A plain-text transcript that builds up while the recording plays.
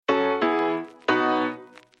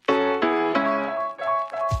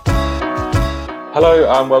Hello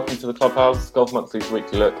and welcome to the Clubhouse, Golf Monthly's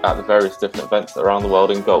weekly look at the various different events around the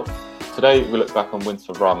world in golf. Today we look back on wins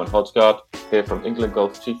for Rahm and Hodgegaard, hear from England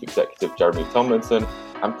Golf Chief Executive Jeremy Tomlinson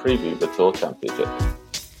and preview the Tour Championship.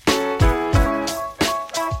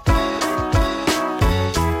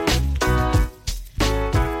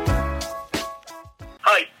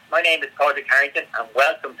 Hi, my name is Padraig Harrington and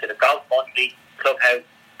welcome to the Golf Monthly Clubhouse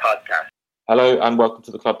podcast. Hello and welcome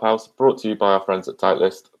to the Clubhouse, brought to you by our friends at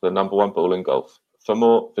Titleist, the number one ball in golf. For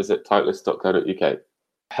more, visit titleist.co.uk.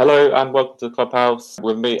 Hello and welcome to the Clubhouse.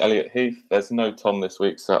 With me, Elliot Heath. There's no Tom this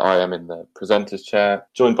week, so I am in the presenter's chair,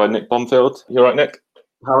 joined by Nick Bonfield. You all right, Nick?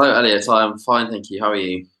 Hello, Elliot. I am fine, thank you. How are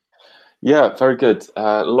you? Yeah, very good.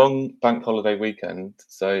 Long bank holiday weekend,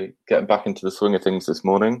 so getting back into the swing of things this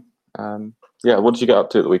morning. What did you get up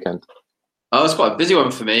to at the weekend? Oh, it was quite a busy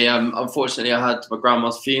one for me. Unfortunately, I had my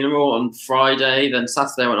grandma's funeral on Friday. Then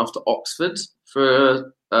Saturday, I went off to Oxford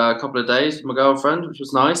for a couple of days with my girlfriend, which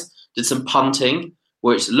was nice. Did some punting,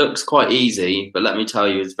 which looks quite easy, but let me tell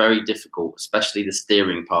you, it's very difficult, especially the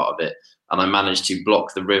steering part of it. And I managed to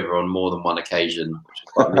block the river on more than one occasion, which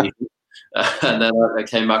was quite amusing. And then I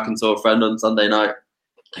came back and saw a friend on Sunday night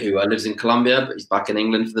who lives in Colombia, but he's back in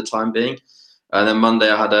England for the time being. And then Monday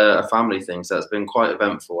I had a family thing, so it's been quite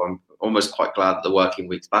eventful. I'm almost quite glad that the working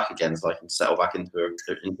week's back again, so I can settle back into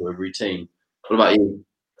a routine. What about you?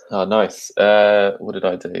 Oh, nice. What did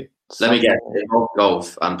I do? Let me guess,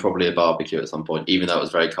 golf and probably a barbecue at some point, even though it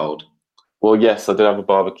was very cold. Well, yes, I did have a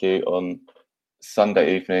barbecue on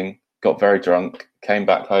Sunday evening, got very drunk, came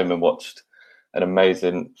back home and watched an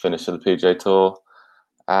amazing finish of the PGA Tour.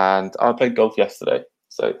 And I played golf yesterday,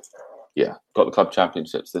 so yeah, got the club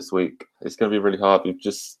championships this week. It's going to be really hard. We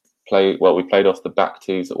played off the back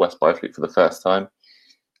tees at West Byfleet for the first time,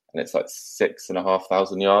 and it's like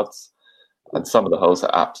 6,500 yards. And some of the holes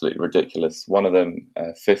are absolutely ridiculous. One of them,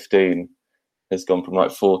 15, has gone from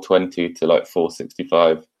like 420 to like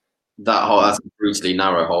 465. That hole, that's a brutally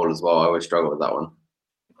narrow hole as well. I always struggle with that one.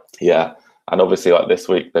 Yeah, and obviously like this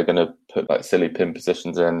week, they're going to put like silly pin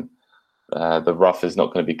positions in. The rough is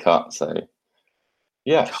not going to be cut, so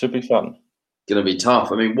yeah, should be fun. Going to be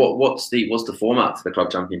tough. I mean, what's the format for the club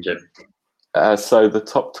championship? So the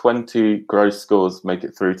top 20 gross scores make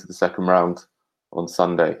it through to the second round on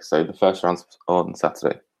Sunday. So the first round's on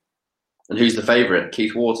Saturday. And who's the favourite?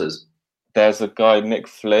 Keith Waters? There's a guy, Nick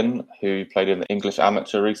Flynn, who played in the English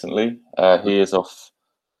Amateur recently. He is off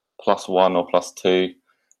 +1 or +2.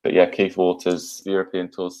 But yeah, Keith Waters, the European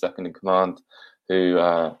Tour's second in command, who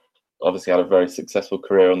obviously had a very successful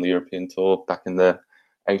career on the European Tour back in the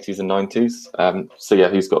 80s and 90s. So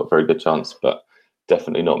yeah, he's got a very good chance, but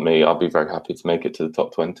definitely not me. I'll be very happy to make it to the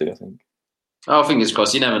top 20, I think. Oh, fingers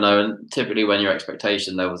crossed. You never know. And typically when your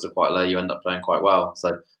expectation levels are quite low, you end up playing quite well.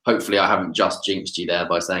 So hopefully I haven't just jinxed you there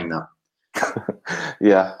by saying that.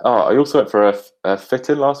 Yeah. Oh, I also went for a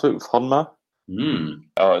fit-in last week with Honma. Mm.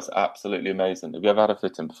 Oh, it's absolutely amazing. Have you ever had a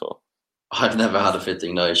fit-in before? I've never had a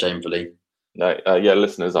fitting, no, shamefully. No. Yeah,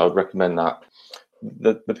 listeners, I would recommend that.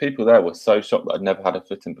 The people there were so shocked that I'd never had a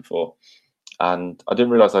fitting before. And I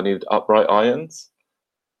didn't realise I needed upright irons.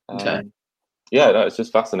 Okay. Yeah, no, it's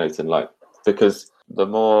just fascinating. Because the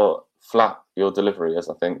more flat your delivery is,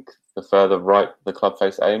 I think, the further right the club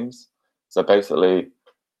face aims. So basically,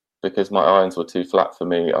 because my irons were too flat for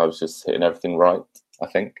me, I was just hitting everything right, I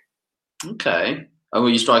think. Okay. And were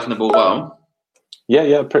you striking the ball well?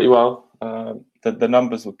 Yeah, pretty well. The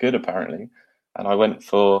numbers were good, apparently. And I went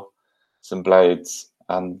for some blades.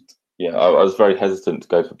 And yeah, I was very hesitant to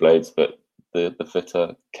go for blades, but the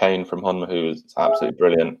fitter, Kane from Honma, who was absolutely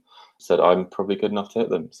brilliant, said I'm probably good enough to hit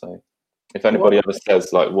them. So if anybody ever says,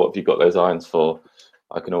 what have you got those irons for,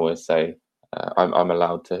 I can always say I'm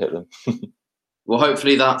allowed to hit them. Well,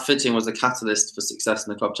 hopefully that fitting was a catalyst for success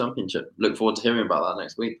in the club championship. Look forward to hearing about that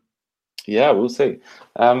next week. Yeah, we'll see.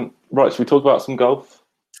 Right, should we talk about some golf?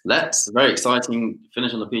 Let's. A very exciting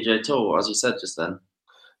finish on the PGA Tour, as you said just then.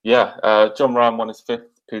 Yeah, Jon Rahm won his 5th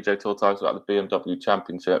PGA Tour title at the BMW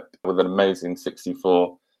Championship with an amazing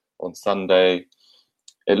 64 on Sunday.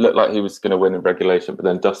 It looked like he was going to win in regulation, but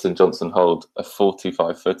then Dustin Johnson holed a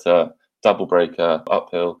 45-footer double breaker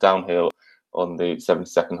uphill, downhill on the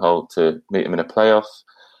 72nd hole to meet him in a playoff.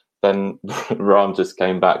 Then Rahm just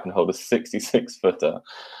came back and holed a 66-footer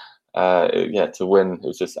to win. It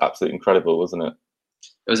was just absolutely incredible, wasn't it?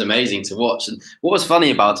 It was amazing to watch. And what was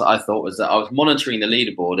funny about it, I thought, was that I was monitoring the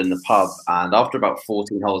leaderboard in the pub, and after about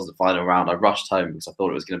 14 holes of the final round, I rushed home because I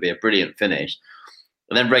thought it was going to be a brilliant finish.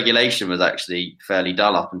 And then regulation was actually fairly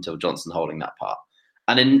dull up until Johnson holding that putt.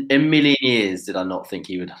 And in a million years did I not think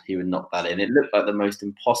he would knock that in. It looked like the most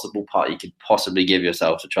impossible putt you could possibly give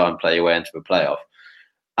yourself to try and play your way into a playoff.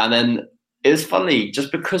 And then It was funny,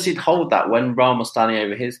 just because he'd hold that when Rahm was standing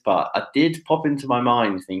over his putt, I did pop into my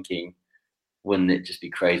mind thinking, wouldn't it just be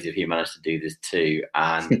crazy if he managed to do this too?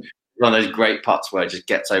 And one of those great putts where it just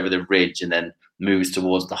gets over the ridge and then moves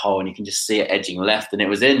towards the hole, and you can just see it edging left, and it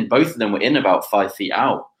was in. Both of them were in about 5 feet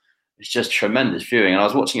out. It's just tremendous viewing. And I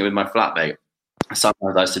was watching it with my flatmate.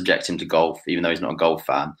 Sometimes I subject him to golf, even though he's not a golf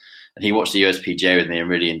fan. And he watched the USPGA with me and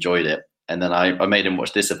really enjoyed it. And then I made him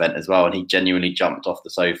watch this event as well, and he genuinely jumped off the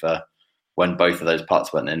sofa when both of those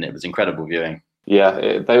putts went in. It was incredible viewing.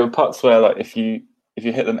 Yeah, they were putts where, like, if you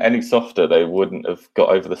hit them any softer, they wouldn't have got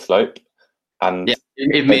over the slope. And yeah,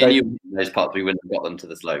 if me and you were those putts, we wouldn't have got them to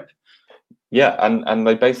the slope. Yeah, and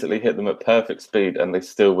they basically hit them at perfect speed, and they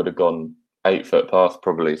still would have gone 8 foot past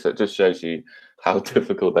probably. So it just shows you how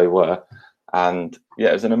difficult they were. And yeah,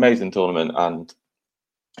 it was an amazing tournament, and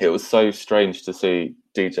it was so strange to see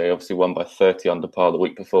DJ obviously won by 30 under par the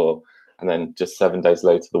week before, and then just 7 days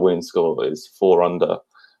later the winning score is 4 under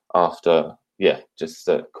after just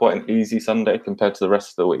quite an easy Sunday compared to the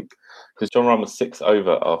rest of the week, because Jon Rahm was 6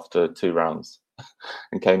 over after 2 rounds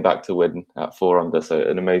and came back to win at 4 under. So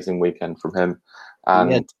an amazing weekend from him.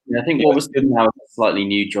 And I think what was good now is a slightly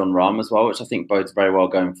new Jon Rahm as well, which I think bodes very well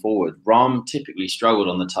going forward. Rahm typically struggled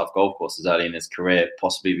on the tough golf courses early in his career,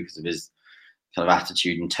 possibly because of his kind of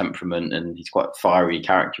attitude and temperament, and he's quite a fiery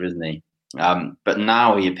character, isn't he? But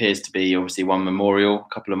now he appears to be, obviously won Memorial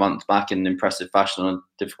a couple of months back in impressive fashion on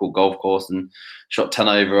a difficult golf course, and shot 10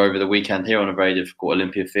 over the weekend here on a very difficult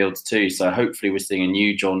Olympia Fields too. So hopefully we're seeing a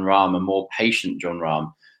new Jon Rahm, a more patient Jon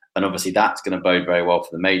Rahm. And obviously that's going to bode very well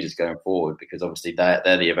for the majors going forward, because obviously they're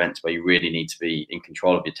the events where you really need to be in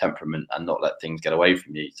control of your temperament and not let things get away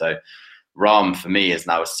from you. So Rahm, for me, is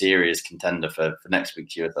now a serious contender for next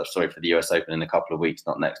week's for the US Open in a couple of weeks,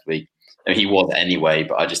 not next week. I mean, he was anyway,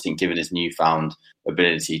 but I just think given his newfound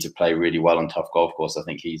ability to play really well on tough golf course, I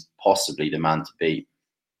think he's possibly the man to beat.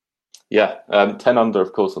 Yeah, 10 under,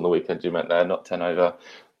 of course, on the weekend you meant there, not 10 over.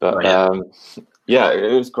 But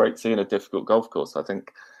it was great seeing a difficult golf course. I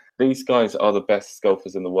think these guys are the best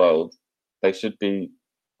golfers in the world. They should be,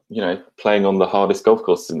 playing on the hardest golf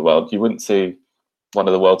courses in the world. You wouldn't see one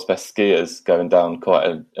of the world's best skiers going down quite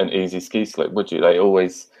an easy ski slope, would you? They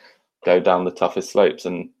always go down the toughest slopes.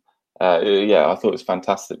 And I thought it was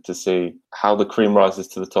fantastic to see how the cream rises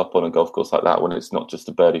to the top on a golf course like that when it's not just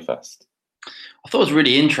a birdie fest. I thought it was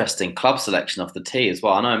really interesting club selection off the tee as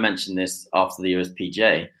well. I know I mentioned this after the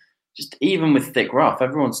USPGA. Just even with thick rough,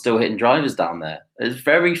 everyone's still hitting drivers down there. There's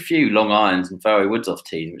very few long irons and fairway woods off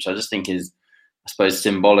tees, which I just think is, I suppose,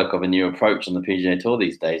 symbolic of a new approach on the PGA Tour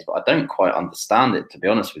these days. But I don't quite understand it, to be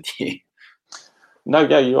honest with you. No,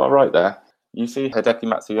 yeah, you are right there. You see Hideki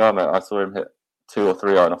Matsuyama, I saw him hit 2 or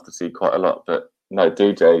 3 iron off the tee quite a lot. But no,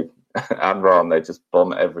 DJ and Rahm, they just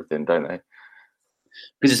bomb everything, don't they?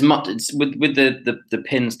 Because it's with the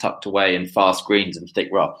pins tucked away and fast greens and thick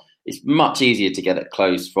rough. It's much easier to get it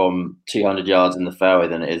close from 200 yards in the fairway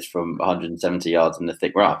than it is from 170 yards in the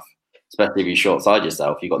thick rough, especially if you short side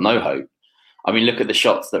yourself. You've got no hope. I mean, look at the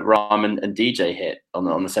shots that Rahm and DJ hit on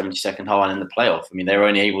the 72nd hole and in the playoff. I mean, they were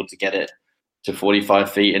only able to get it to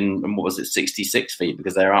 45 feet and 66 feet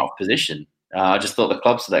because they were out of position. I just thought the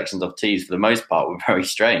club selections of tees for the most part were very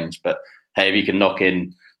strange. But hey, if you can knock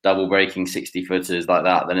in double breaking 60 footers like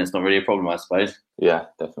that, then it's not really a problem, I suppose. Yeah,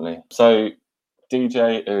 definitely. So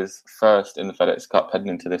DJ is first in the FedEx Cup heading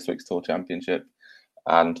into this week's Tour Championship,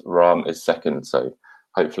 and Rahm is second. So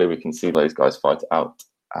hopefully we can see those guys fight out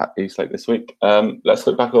at Eastlake this week. Let's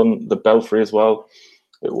look back on the Belfry as well.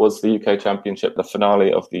 It was the UK Championship, the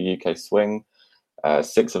finale of the UK Swing.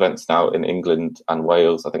 6 events now in England and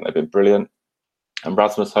Wales. I think they've been brilliant. And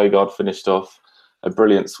Rasmus Højgaard finished off a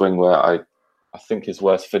brilliant swing where I think his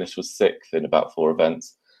worst finish was 6th in about 4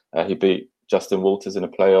 events. He beat Justin Walters in a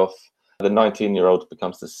playoff. The 19-year-old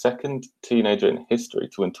becomes the second teenager in history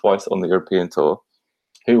to win twice on the European Tour.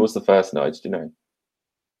 Who was the first, Nigel? Do you know?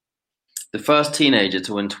 The first teenager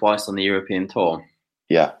to win twice on the European Tour?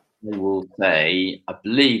 Yeah. I will say, I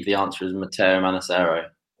believe the answer is Matteo Manassero.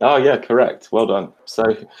 Oh, yeah, correct. Well done. So,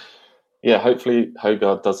 yeah, hopefully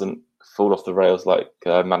Højgaard doesn't fall off the rails like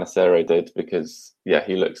Manassero did, because, yeah,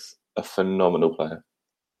 he looks a phenomenal player.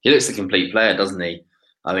 He looks a complete player, doesn't he?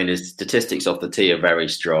 I mean, his statistics off the tee are very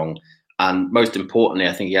strong. And most importantly,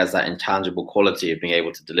 I think he has that intangible quality of being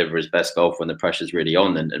able to deliver his best golf when the pressure's really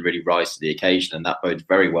on and really rise to the occasion. And that bodes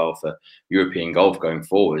very well for European golf going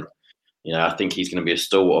forward. I think he's going to be a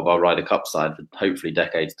stalwart of our Ryder Cup side for hopefully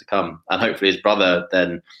decades to come. And hopefully his brother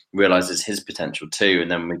then realises his potential too.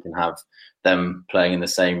 And then we can have them playing in the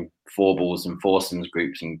same four balls and foursomes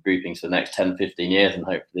groups and groupings for the next 10, 15 years. And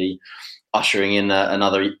hopefully ushering in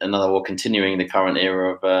another or continuing the current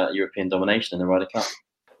era of European domination in the Ryder Cup.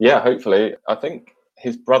 Yeah, hopefully. I think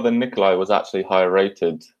his brother Nikolai was actually higher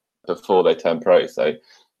rated before they turned pro. So,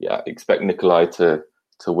 yeah, expect Nikolai to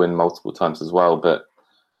win multiple times as well. But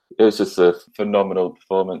it was just a phenomenal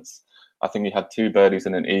performance. I think he had 2 birdies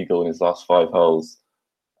and an eagle in his last 5 holes.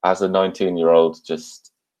 As a 19-year-old,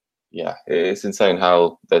 it's insane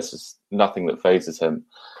how there's just nothing that phases him.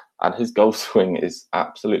 And his golf swing is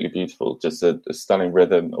absolutely beautiful, just a stunning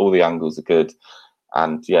rhythm. All the angles are good.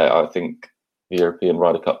 And yeah, I think the European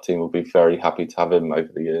Ryder Cup team will be very happy to have him over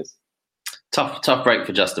the years. Tough break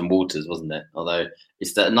for Justin Walters, wasn't it? Although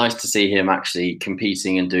it's nice to see him actually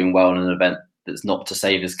competing and doing well in an event that's not to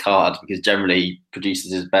save his card, because generally he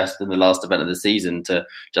produces his best in the last event of the season to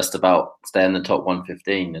just about stay in the top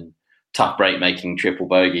 115. And tough break making triple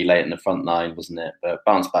bogey late in the front 9, wasn't it? But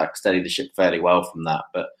bounced back, steadied the ship fairly well from that.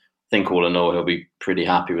 But I think all in all, he'll be pretty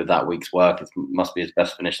happy with that week's work. It must be his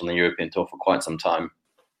best finish on the European Tour for quite some time.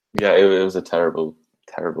 Yeah, it was a terrible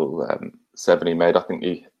 7 he made. I think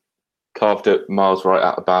he carved it miles right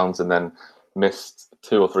out of bounds and then missed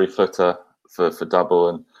 2 or 3 footer for double,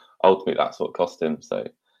 and ultimately that's what cost him. So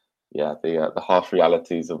yeah, the harsh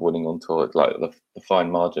realities of winning on tour, like the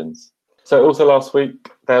fine margins. So also last week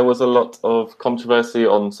there was a lot of controversy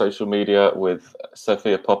on social media with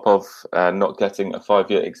Sofia Popov not getting a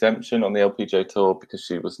 5-year exemption on the LPGA Tour because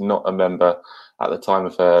she was not a member at the time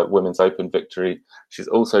of her Women's Open victory. She's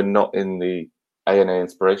also not in the ANA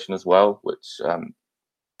Inspiration as well, which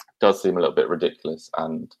does seem a little bit ridiculous.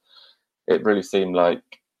 And it really seemed like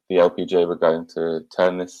the LPGA were going to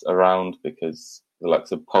turn this around, because the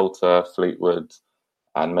likes of Poulter, Fleetwood,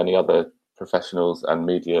 and many other professionals and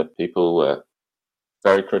media people were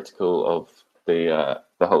very critical of the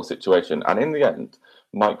whole situation. And in the end,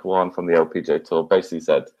 Mike Wan from the LPGA Tour basically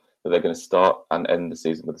said that they're going to start and end the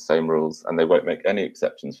season with the same rules and they won't make any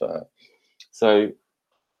exceptions for her. So,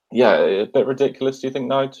 yeah, a bit ridiculous, do you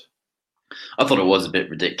think, Nige? I thought it was a bit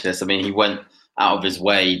ridiculous. I mean, he went out of his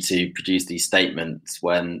way to produce these statements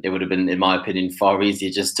when it would have been, in my opinion, far easier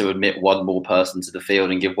just to admit one more person to the field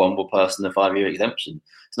and give one more person a 5-year exemption.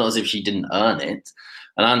 It's not as if she didn't earn it.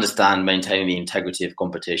 And I understand maintaining the integrity of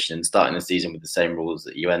competition and starting the season with the same rules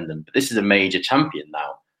that you end them. But this is a major champion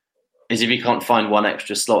now. As if you can't find one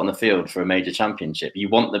extra slot on the field for a major championship. You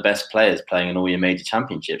want the best players playing in all your major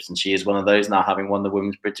championships. And she is one of those now, having won the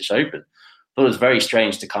Women's British Open. I thought it was very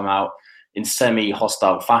strange to come out in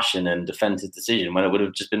semi-hostile fashion and defend his decision when it would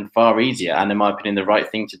have just been far easier and, in my opinion, the right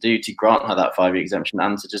thing to do to grant her that 5-year exemption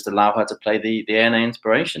and to just allow her to play the ANA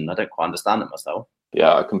Inspiration. I don't quite understand it myself.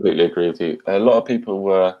 Yeah, I completely agree with you. A lot of people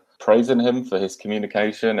were praising him for his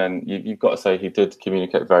communication, and you've got to say he did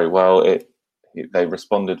communicate very well. They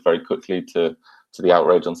responded very quickly to the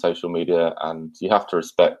outrage on social media, and you have to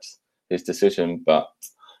respect his decision, but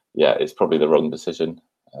yeah, it's probably the wrong decision.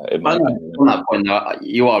 On that point, though,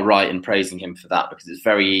 you are right in praising him for that, because it's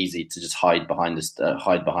very easy to just hide behind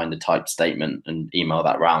a typed statement and email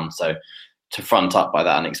that round. So to front up by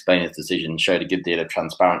that and explain his decision showed a good deal of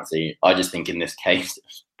transparency. I just think in this case,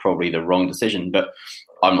 it's probably the wrong decision. But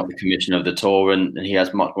I'm not the commissioner of the tour, and he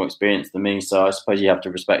has much more experience than me. So I suppose you have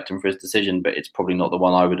to respect him for his decision, but it's probably not the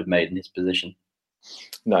one I would have made in his position.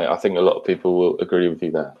 No, I think a lot of people will agree with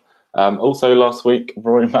you there. Also last week,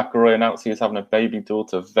 Rory McIlroy announced he was having a baby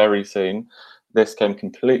daughter very soon. This came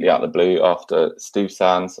completely out of the blue after Steve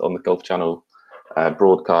Sands on the Golf Channel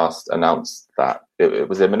broadcast announced that it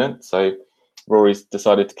was imminent. So Rory's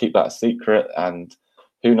decided to keep that a secret, and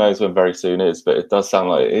who knows when very soon is, but it does sound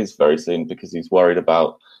like it is very soon, because he's worried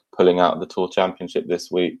about pulling out of the Tour Championship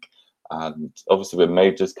this week. And obviously with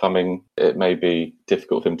majors coming, it may be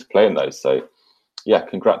difficult for him to play in those. So yeah,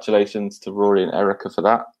 congratulations to Rory and Erica for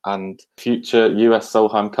that, and future US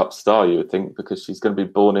Solheim Cup star, you would think, because she's going to be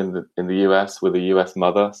born in the US with a US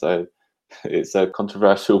mother. So it's a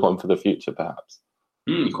controversial one for the future, perhaps.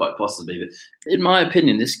 Quite possibly. But in my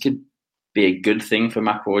opinion, this could be a good thing for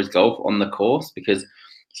McIlroy's golf on the course, because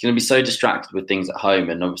he's going to be so distracted with things at home,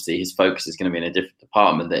 and obviously his focus is going to be in a different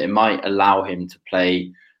department, that it might allow him to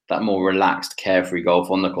play that more relaxed, carefree golf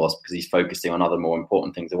on the course, because he's focusing on other more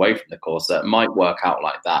important things away from the course. So it might work out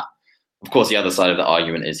like that. Of course, the other side of the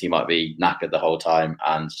argument is he might be knackered the whole time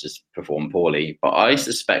and just perform poorly. But I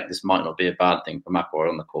suspect this might not be a bad thing for McIlroy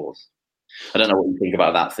on the course. I don't know what you think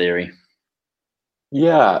about that theory.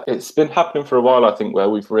 Yeah, it's been happening for a while, I think, where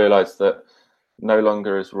we've realised that no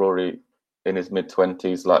longer is Rory in his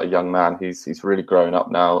mid-20s like a young man. He's really grown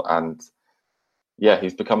up now, and yeah,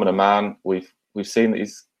 he's becoming a man. We've seen that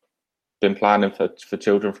he's been planning for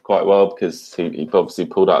children for quite a while, because he obviously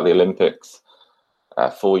pulled out of the Olympics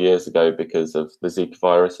 4 years ago because of the Zika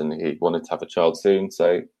virus, and he wanted to have a child soon.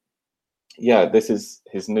 So, yeah, this is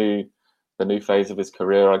the new phase of his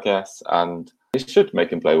career, I guess, and it should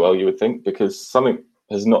make him play well, you would think, because something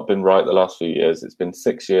has not been right the last few years. It's been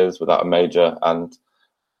 6 years without a major, and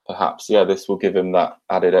perhaps, this will give him that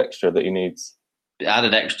added extra that he needs. The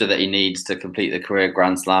added extra that he needs to complete the career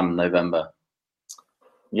Grand Slam in November.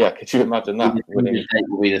 Yeah, could you imagine that? Winning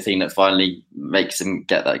will be the thing that finally makes him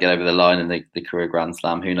get over the line in the career Grand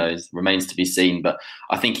Slam. Who knows? Remains to be seen. But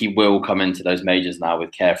I think he will come into those majors now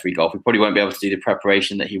with carefree golf. He probably won't be able to do the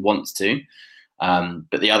preparation that he wants to.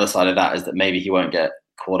 But the other side of that is that maybe he won't get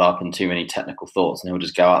caught up in too many technical thoughts, and he'll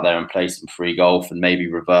just go out there and play some free golf and maybe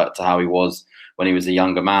revert to how he was when he was a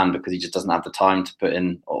younger man, because he just doesn't have the time to put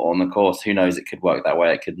in on the course. Who knows? It could work that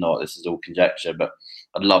way. It could not. This is all conjecture. But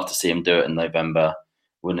I'd love to see him do it in November.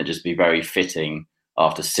 Wouldn't it just be very fitting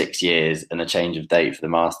after 6 years and a change of date for the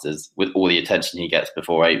Masters, with all the attention he gets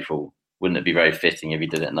before April? Wouldn't it be very fitting if he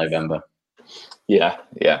did it in November? Yeah.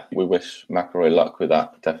 We wish McIlroy luck with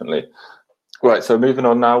that, definitely. Right, so moving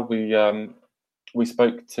on now, we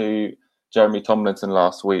spoke to Jeremy Tomlinson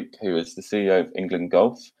last week, who is the CEO of England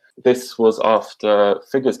Golf. This was after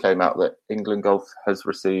figures came out that England Golf has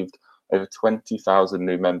received over 20,000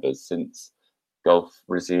 new members since golf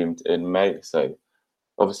resumed in May. So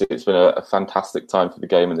obviously, it's been a fantastic time for the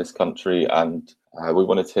game in this country, and we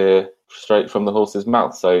wanted to hear straight from the horse's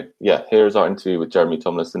mouth. So, here is our interview with Jeremy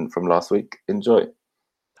Tomlinson from last week. Enjoy.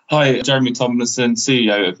 Hi, Jeremy Tomlinson,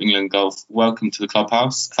 CEO of England Golf. Welcome to the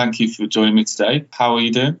Clubhouse. Thank you for joining me today. How are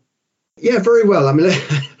you doing? Yeah, very well. I mean,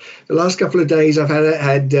 the last couple of days I've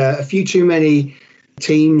had a few too many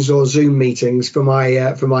Teams or Zoom meetings for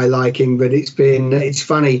my liking, but it's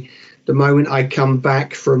funny. The moment I come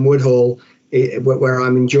back from Woodhall, where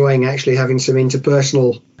I'm enjoying actually having some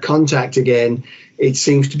interpersonal contact again, it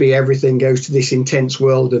seems to be everything goes to this intense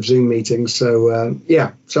world of Zoom meetings. So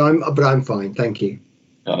I'm fine, thank you.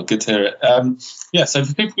 Oh, good to hear it. So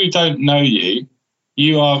for people who don't know you,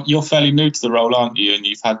 you're fairly new to the role, aren't you? And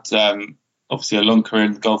you've had obviously a long career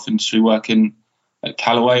in the golf industry, working at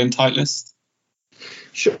Callaway and Titleist.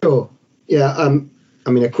 Sure. Yeah. I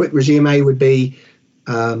mean, a quick resume would be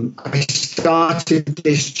I started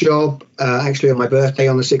this job actually on my birthday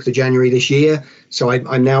on the 6th of January this year. So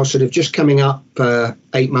I'm now sort of just coming up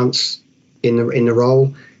 8 months in the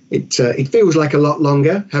role. It feels like a lot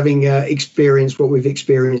longer, having experienced what we've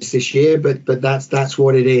experienced this year, but that's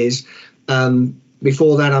what it is.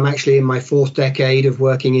 Before that, I'm actually in my 4th decade of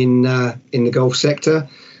working in the golf sector,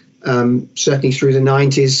 certainly through the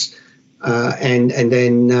 90s, and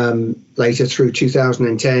then later through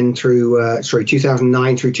 2009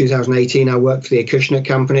 through 2018, I worked for the Acushnet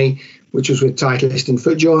Company, which was with Titleist and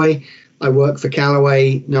FootJoy. I worked for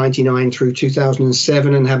Callaway 99 through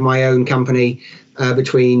 2007 and had my own company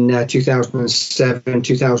between 2007 and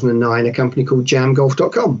 2009, a company called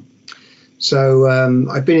jamgolf.com. So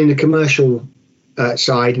I've been in the commercial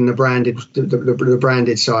side and the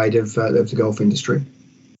branded side of the golf industry.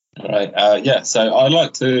 All right. So I'd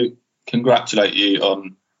like to congratulate you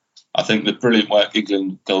on, I think, the brilliant work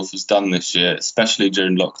England Golf has done this year, especially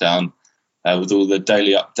during lockdown, with all the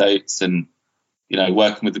daily updates and,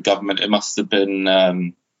 working with the government. It must have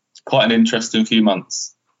been quite an interesting few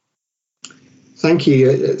months. Thank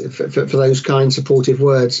you for those kind, supportive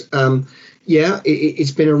words.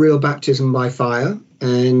 It's been a real baptism by fire,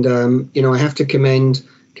 and I have to commend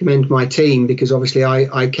my team, because obviously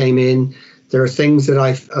I came in. There are things that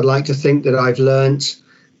I'd like to think that I've learnt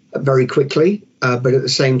very quickly, but at the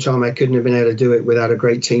same time I couldn't have been able to do it without a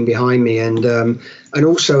great team behind me, and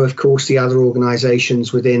also, of course, the other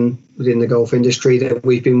organisations within the golf industry that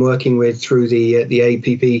we've been working with through the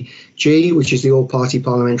APPG, which is the All Party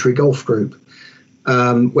Parliamentary Golf Group.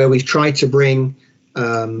 Where we've tried to bring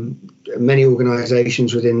many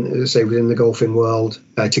organisations within the golfing world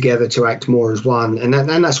together to act more as one, and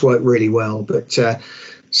that's worked really well. But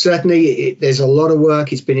certainly, there's a lot of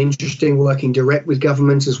work. It's been interesting working direct with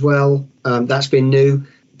government as well. That's been new,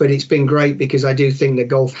 but it's been great, because I do think that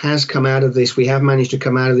golf has come out of this. We have managed to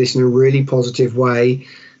come out of this in a really positive way.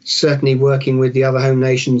 Certainly, working with the other home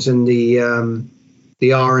nations and the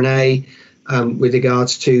R&A. With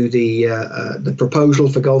regards to the proposal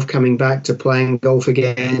for golf coming back to playing golf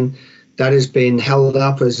again, that has been held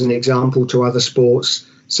up as an example to other sports.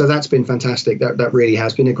 So that's been fantastic. That really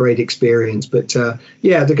has been a great experience. But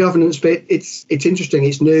the governance bit, it's interesting.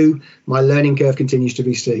 It's new. My learning curve continues to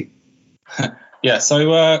be steep.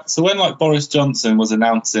 So when Boris Johnson was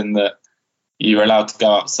announcing that you were allowed to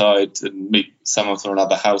go outside and meet someone from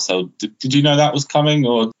another household, did you know that was coming,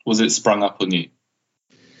 or was it sprung up on you?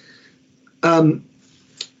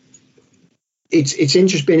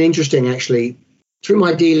 it's been interesting actually through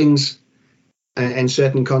my dealings and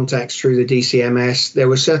certain contacts through the DCMS. There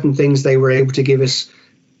were certain things they were able to give us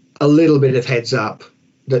a little bit of heads up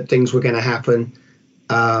that things were going to happen.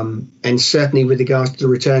 And certainly with regards to the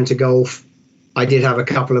return to golf, I did have a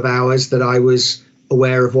couple of hours that I was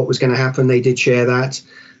aware of what was going to happen. They did share that,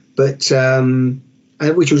 but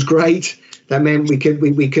which was great. That meant we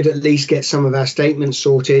could at least get some of our statements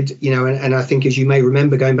sorted, and I think, as you may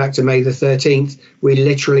remember, going back to May the 13th, we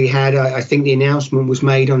literally had, I think the announcement was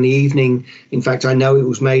made on the evening. In fact, I know it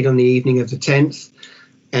was made on the evening of the 10th.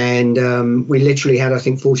 And we literally had, I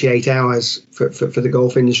think, 48 hours for the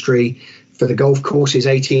golf industry, for the golf courses,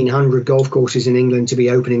 1,800 golf courses in England to be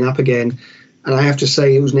opening up again. And I have to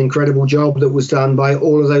say, it was an incredible job that was done by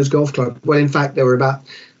all of those golf clubs. Well, in fact, it was about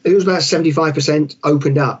 75%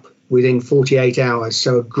 opened up within 48 hours.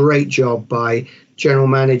 So a great job by general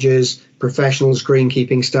managers, professionals,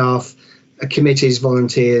 greenkeeping staff, committees,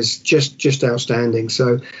 volunteers, just outstanding.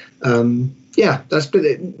 So, yeah,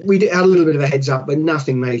 we had a little bit of a heads up, but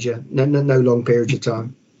nothing major, no long periods of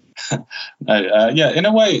time. Yeah, in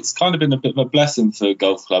a way, it's kind of been a bit of a blessing for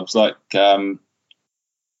golf clubs. Like the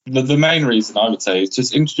main reason I would say is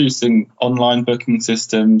just introducing online booking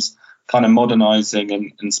systems, kind of modernising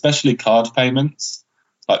and especially card payments.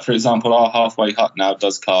 Like, for example, our Halfway Hut now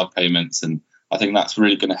does card payments, and I think that's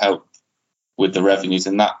really going to help with the revenues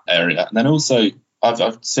in that area. And then also,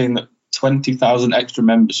 I've seen that 20,000 extra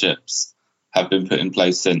memberships have been put in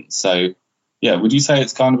place since. So, yeah, would you say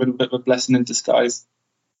it's kind of been a bit of a blessing in disguise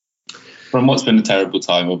from what's been a terrible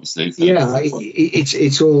time, obviously? Yeah,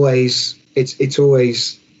 it's always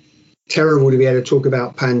terrible to be able to talk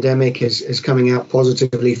about pandemic as coming out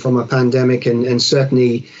positively from a pandemic, and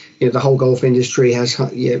certainly, the whole golf industry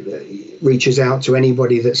reaches out to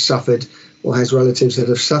anybody that's suffered or has relatives that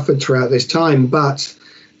have suffered throughout this time. But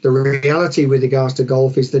the reality with regards to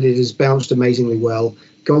golf is that it has bounced amazingly well.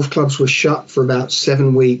 Golf clubs were shut for about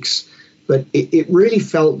 7 weeks, but it really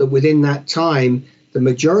felt that within that time, the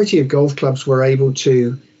majority of golf clubs were able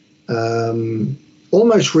to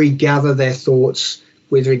almost regather their thoughts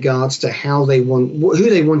with regards to who they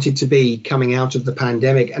wanted to be coming out of the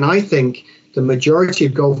pandemic. And I think the majority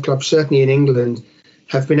of golf clubs, certainly in England,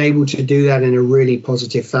 have been able to do that in a really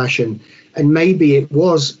positive fashion. And maybe it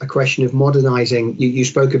was a question of modernizing. You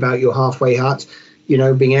spoke about your Halfway Hut,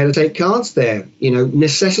 being able to take cards there.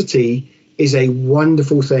 Necessity is a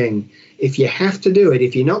wonderful thing. If you have to do it,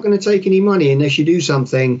 if you're not going to take any money unless you do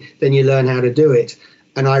something, then you learn how to do it.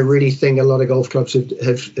 And I really think a lot of golf clubs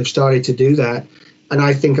have started to do that. And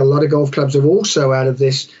I think a lot of golf clubs have also, out of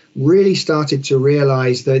this, really started to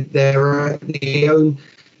realize that their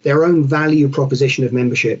own value proposition of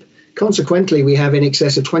membership. Consequently, we have in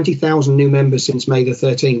excess of 20,000 new members since May the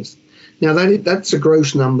 13th. Now, that's a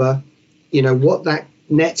gross number. What that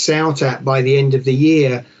nets out at by the end of the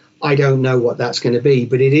year, I don't know what that's going to be,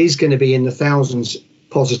 but it is going to be in the thousands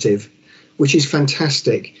positive, which is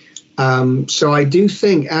fantastic. So I do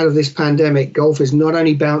think out of this pandemic, golf has not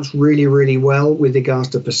only bounced really, really well with regards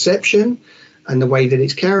to perception and the way that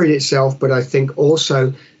it's carried itself, but I think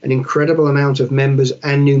also an incredible amount of members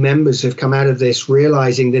and new members have come out of this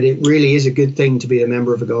realizing that it really is a good thing to be a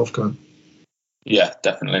member of a golf club. Yeah,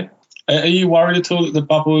 definitely. Are you worried at all that the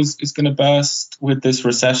bubble is going to burst with this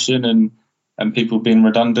recession and people being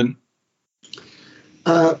redundant?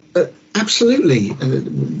 Absolutely.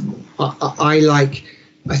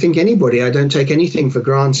 I think anybody, I don't take anything for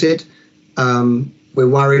granted. We're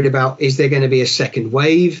worried about, is there going to be a second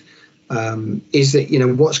wave? Is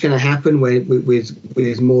that, what's going to happen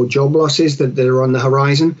with more job losses that are on the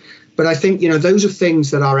horizon? But I think, those are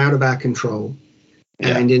things that are out of our control.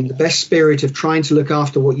 Yeah. And in the best spirit of trying to look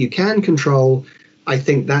after what you can control, I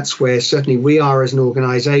think that's where certainly we are as an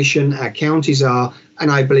organisation, our counties are,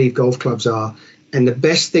 and I believe golf clubs are. And the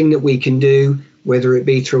best thing that we can do, whether it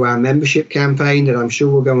be through our membership campaign that I'm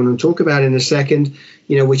sure we'll go on and talk about in a second,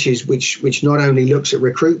 which not only looks at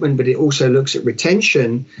recruitment, but it also looks at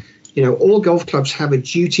retention. All golf clubs have a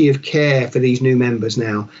duty of care for these new members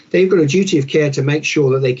now. They've got a duty of care to make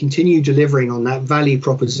sure that they continue delivering on that value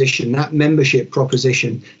proposition, that membership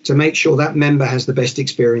proposition, to make sure that member has the best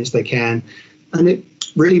experience they can. And it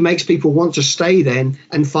really makes people want to stay then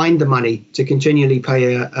and find the money to continually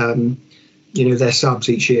pay their subs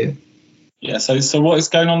each year. Yeah, so what is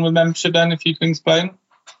going on with membership then, if you can explain?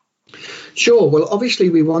 Sure. Well, obviously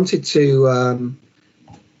we wanted to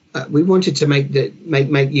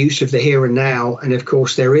make use of the here and now, and of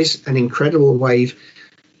course there is an incredible wave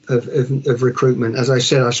of recruitment. As I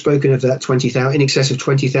said, I've spoken of that 20,000, in excess of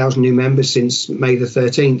 20,000 new members since May the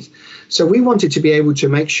 13th. So we wanted to be able to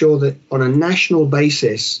make sure that on a national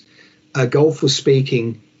basis, golf was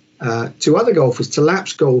speaking to other golfers, to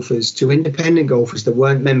lapsed golfers, to independent golfers that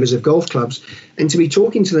weren't members of golf clubs, and to be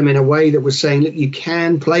talking to them in a way that was saying, look, you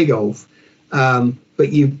can play golf,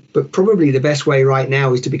 but probably the best way right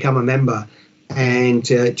now is to become a member and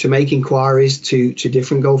to make inquiries to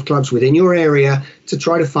different golf clubs within your area to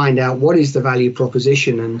try to find out what is the value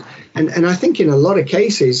proposition. And I think in a lot of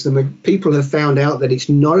cases, people have found out that it's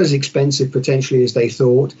not as expensive potentially as they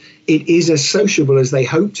thought. It is as sociable as they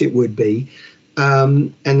hoped it would be.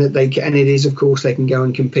 And it is, of course, they can go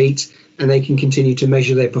and compete and they can continue to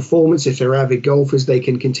measure their performance. If they're avid golfers, they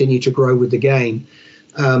can continue to grow with the game.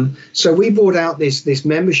 So we brought out this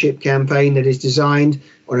membership campaign that is designed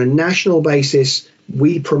on a national basis.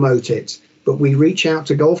 We promote it, but we reach out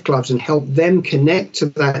to golf clubs and help them connect to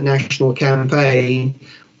that national campaign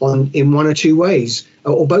in one or two ways,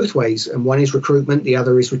 or both ways. And one is recruitment, the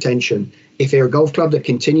other is retention. If they're a golf club that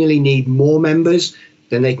continually need more members,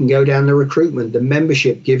 then they can go down the recruitment, the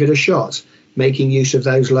membership, give it a shot, making use of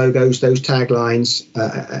those logos, those taglines,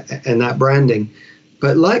 and that branding.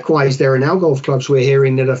 But likewise, there are now golf clubs we're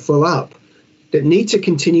hearing that are full up, that need to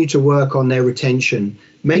continue to work on their retention,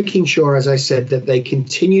 making sure, as I said, that they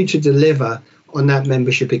continue to deliver on that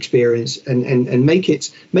membership experience and make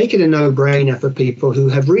it a no-brainer for people who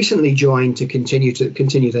have recently joined to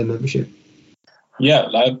continue their membership. Yeah,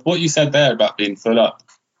 like what you said there about being full up.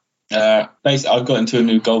 Basically, I've got into a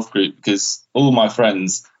new golf group because all my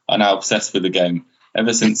friends are now obsessed with the game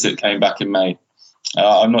ever since it came back in May.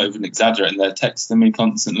 I'm not even exaggerating. They're texting me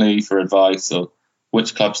constantly for advice or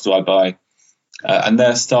which clubs do I buy. And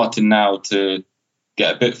they're starting now to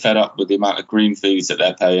get a bit fed up with the amount of green fees that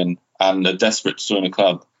they're paying and are desperate to join a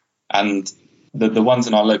club. And the ones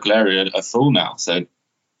in our local area are full now. So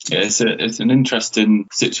yeah, it's an interesting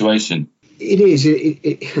situation. It is.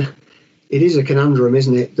 It is a conundrum,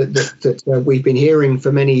 isn't it? That we've been hearing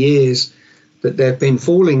for many years that there have been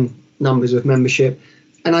falling numbers of membership.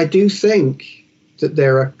 And I do think that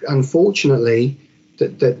there are, unfortunately,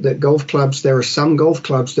 that golf clubs, there are some golf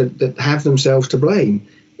clubs that have themselves to blame.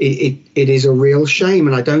 It is a real shame,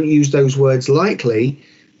 and I don't use those words lightly,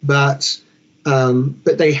 but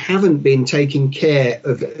they haven't been taking care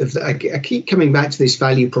of I keep coming back to this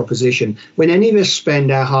value proposition. When any of us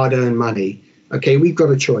spend our hard-earned money, okay, we've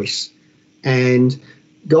got a choice. And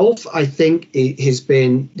golf, I think, it has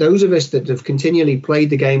been, those of us that have continually played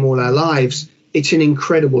the game all our lives, it's an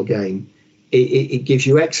incredible game. It gives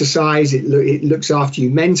you exercise. It looks after you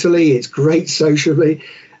mentally. It's great socially,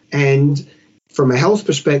 and from a health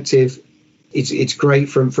perspective, it's great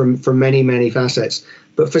from many facets.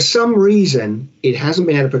 But for some reason, it hasn't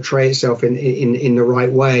been able to portray itself in the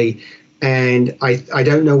right way. And I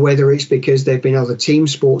don't know whether it's because there have been other team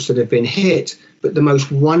sports that have been hit. But the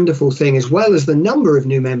most wonderful thing, as well as the number of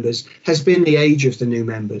new members, has been the age of the new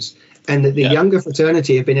members, and that the younger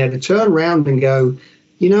fraternity have been able to turn around and go,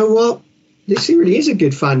 you know what? This really is a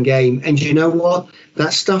good fun game. And you know what?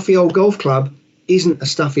 That stuffy old golf club isn't a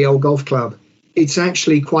stuffy old golf club. It's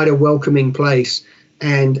actually quite a welcoming place.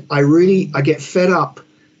 And I get fed up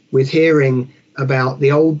with hearing about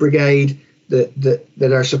the old brigade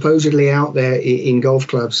that are supposedly out there in golf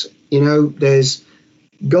clubs. You know,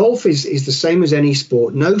 golf is the same as any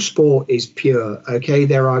sport. No sport is pure. Okay,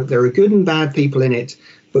 there are good and bad people in it.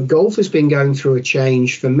 But golf has been going through a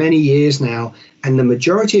change for many years now, and the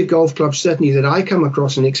majority of golf clubs, certainly that I come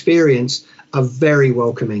across and experience, are very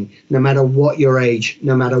welcoming, no matter what your age,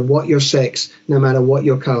 no matter what your sex, no matter what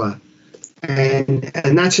your colour. And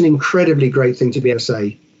that's an incredibly great thing to be able to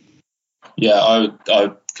say. Yeah,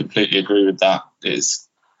 I completely agree with that.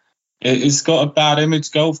 It's got a bad image,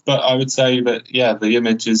 golf, but I would say that, yeah, the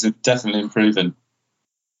image is definitely improving.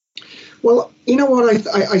 Well, you know what,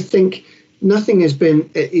 I think nothing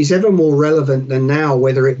is ever more relevant than now,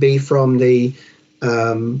 whether it be from the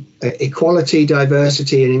equality,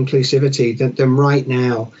 diversity and inclusivity than right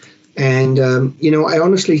now. And, I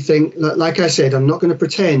honestly think, like I said, I'm not going to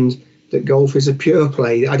pretend that golf is a pure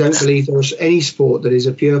play. I don't believe there's any sport that is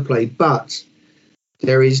a pure play, but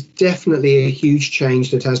there is definitely a huge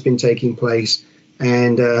change that has been taking place.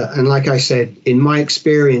 And like I said, in my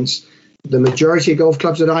experience, the majority of golf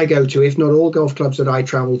clubs that I go to, if not all golf clubs that I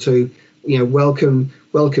travel to, welcome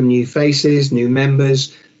new faces, new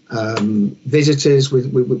members, visitors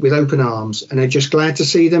with open arms, and are just glad to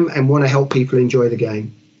see them and want to help people enjoy the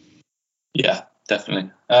game. Yeah,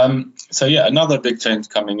 definitely. So yeah, another big change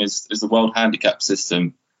coming is the World Handicap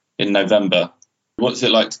System in November. What's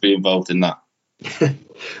it like to be involved in that?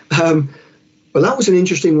 Well, that was an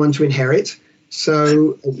interesting one to inherit.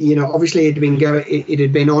 So, obviously it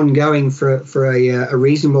had been ongoing for a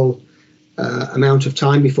reasonable amount of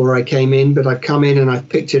time before I came in, but I've come in and I've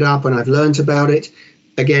picked it up and I've learned about it.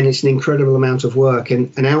 Again, it's an incredible amount of work,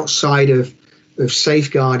 and outside of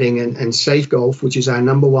safeguarding and safe golf, which is our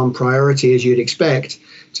number one priority, as you'd expect,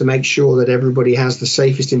 to make sure that everybody has the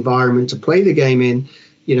safest environment to play the game in.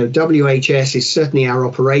 WHS is certainly our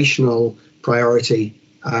operational priority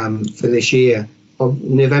for this year.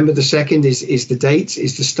 November the 2nd is the date,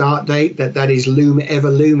 is the start date. That is ever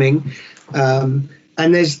looming, and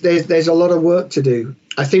there's a lot of work to do.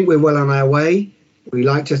 I think we're well on our way. We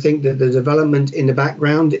like to think that the development in the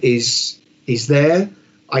background is there.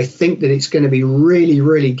 I think that it's going to be really,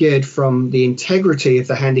 really good from the integrity of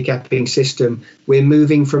the handicapping system. We're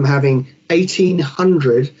moving from having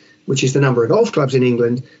 1,800, which is the number of golf clubs in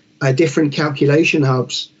England, different calculation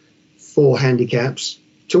hubs for handicaps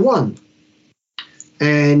to one.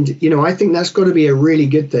 And, I think that's got to be a really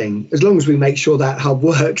good thing, as long as we make sure that hub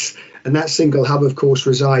works. And that single hub, of course,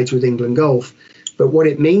 resides with England Golf. But what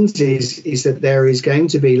it means is that there is going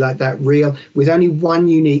to be like that real, with only one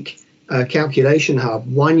unique calculation hub,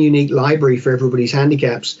 one unique library for everybody's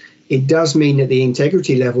handicaps, it does mean that the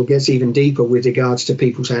integrity level gets even deeper with regards to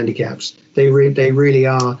people's handicaps. They really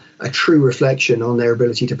are a true reflection on their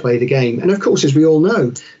ability to play the game. And of course, as we all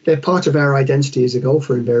know, they're part of our identity as a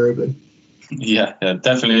golfer invariably. Yeah,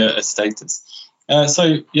 definitely a status.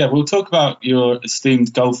 We'll talk about your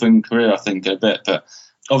esteemed golfing career, I think, in a bit, but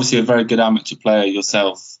obviously a very good amateur player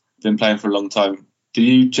yourself, been playing for a long time. Do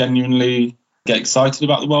you genuinely get excited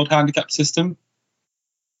about the World Handicap system?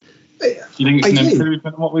 Do you think it's an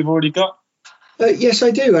improvement on what we've already got? Yes,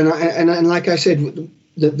 I do. And like I said,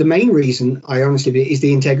 the main reason, I honestly, is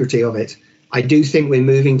the integrity of it. I do think we're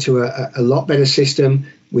moving to a lot better system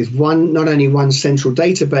with not only one central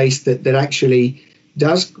database that actually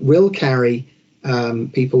will carry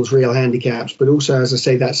people's real handicaps, but also, as I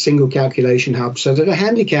say, that single calculation hub, so that a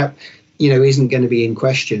handicap, isn't going to be in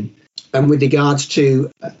question. And with regards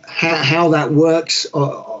to how that works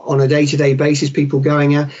on a day-to-day basis, people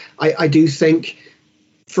going out, I do think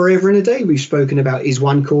forever and a day we've spoken about, is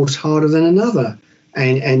one course harder than another?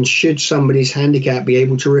 And should somebody's handicap be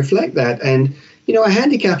able to reflect that? And, a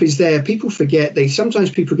handicap is there. People forget.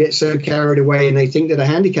 Sometimes people get so carried away and they think that a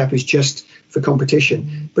handicap is just for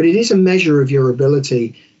competition. But it is a measure of your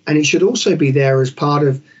ability. And it should also be there as part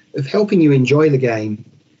of helping you enjoy the game.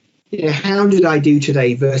 How did I do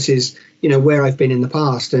today versus, where I've been in the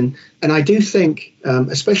past? And I do think,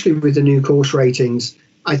 especially with the new course ratings,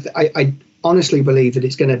 I honestly believe that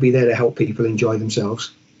it's going to be there to help people enjoy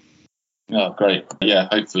themselves. Oh, great. Yeah,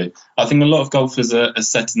 hopefully. I think a lot of golfers are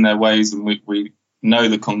set in their ways, and we know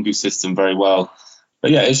the Kongu system very well.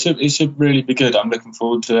 But yeah, it should really be good. I'm looking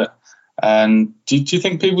forward to it. And do you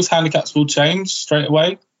think people's handicaps will change straight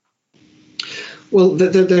away? Well,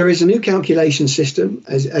 there is a new calculation system.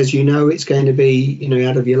 As you know, it's going to be,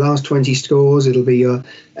 out of your last 20 scores, it'll be an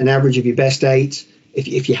average of your best 8.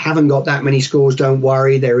 If you haven't got that many scores, don't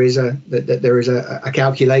worry. There is a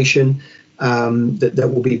calculation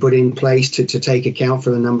that will be put in place to take account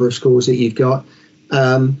for the number of scores that you've got.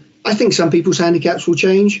 I think some people's handicaps will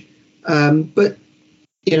change, but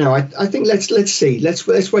I think let's see. Let's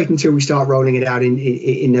wait until we start rolling it out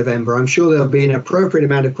in November. I'm sure there'll be an appropriate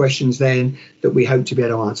amount of questions then that we hope to be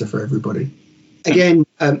able to answer for everybody. Again,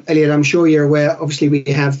 Elliot, I'm sure you're aware, obviously we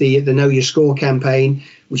have the Know Your Score campaign,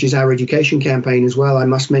 which is our education campaign as well. I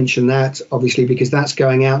must mention that, obviously, because that's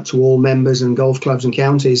going out to all members and golf clubs and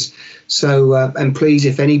counties. So, and please,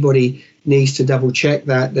 if anybody needs to double check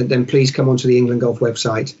that, then please come onto the England Golf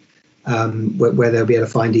website, where they'll be able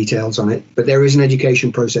to find details on it. But there is an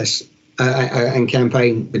education process and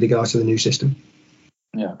campaign with regards to the new system.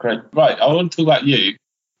 Yeah, great. Right, I want to talk about you,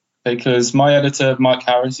 because my editor, Mike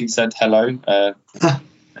Harris, he said hello,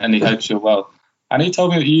 and he hopes you're well. And he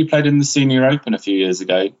told me that you played in the Senior Open a few years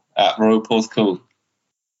ago at Royal Porthcawl.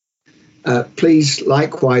 Please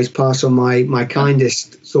likewise pass on my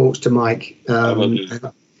kindest thoughts to Mike.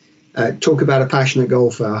 Talk about a passionate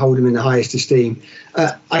golfer. I hold him in the highest esteem.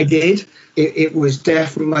 I did. It was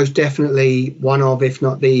most definitely one of, if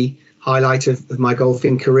not the highlight of my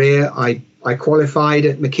golfing career. I qualified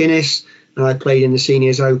at McInnes, and I played in the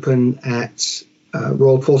Seniors Open at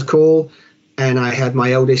Royal Porthcawl, and I had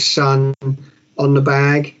my eldest son on the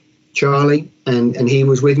bag, Charlie, and he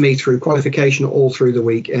was with me through qualification all through the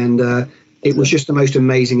week, and it was just the most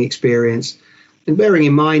amazing experience. And bearing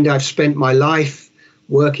in mind, I've spent my life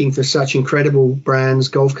working for such incredible brands,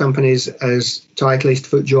 golf companies as Titleist,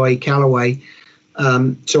 FootJoy, Callaway.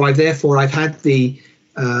 So I've had the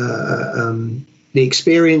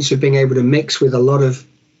experience of being able to mix with a lot of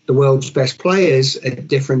the world's best players at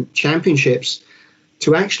different championships,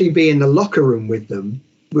 to actually be in the locker room with them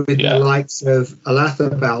with the likes of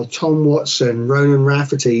Alathabal, Tom Watson, Ronan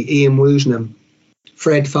Rafferty, Ian Woosnam,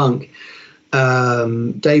 Fred Funk,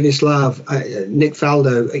 Davis Love, Nick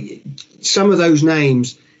Faldo, some of those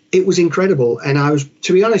names. It was incredible. And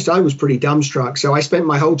to be honest, I was pretty dumbstruck. So I spent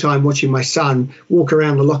my whole time watching my son walk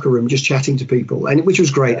around the locker room, just chatting to people, which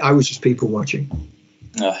was great. I was just people watching.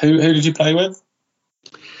 Who did you play with?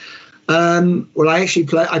 Well,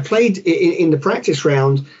 I played in the practice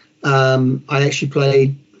round. I actually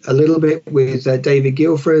played a little bit with David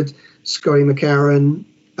Guilford, Scotty McCarron.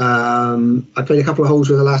 I played a couple of holes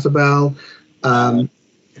with Alathabal.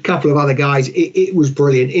 A couple of other guys. It was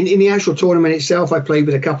brilliant. In the actual tournament itself, I played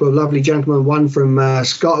with a couple of lovely gentlemen, one from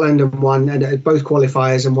Scotland and both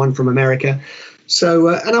qualifiers, and one from America. So,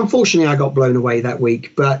 and unfortunately, I got blown away that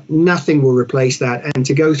week, but nothing will replace that. And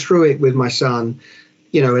to go through it with my son,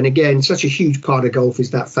 and again, such a huge part of golf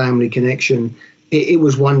is that family connection. It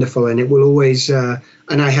was wonderful, and it will always. And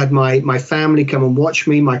I had my family come and watch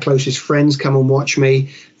me, my closest friends come and watch me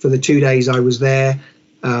for the 2 days I was there.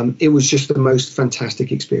 It was just the most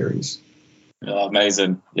fantastic experience.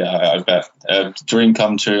 Amazing. Yeah, I bet. Dream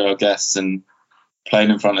come true, I guess, and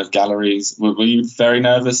playing in front of galleries. Were you very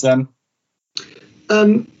nervous then?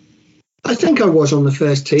 I think I was on the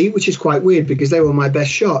first tee, which is quite weird because they were my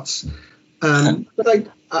best shots. But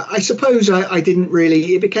I suppose I didn't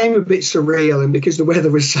really. It became a bit surreal, and because the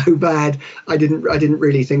weather was so bad, I didn't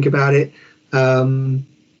really think about it.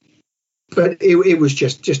 But it was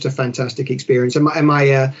just a fantastic experience, and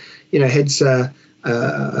my heads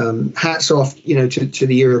hats off to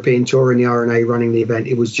the European Tour and the R&A running the event.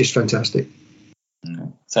 It was just fantastic.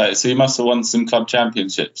 So you must have won some club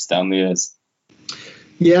championships down the years.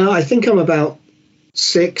 Yeah, I think I'm about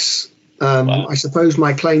 6. Wow. I suppose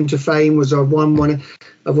my claim to fame was I've won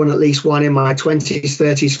at least one in my 20s,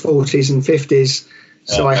 30s, 40s, and 50s.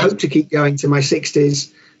 So I hope to keep going to my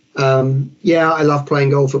 60s. I love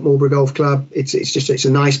playing golf at Marlborough Golf Club. It's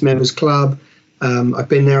a nice members club. I've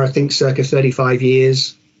been there, I think, circa 35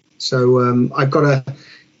 years. So I've got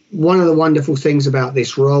one of the wonderful things about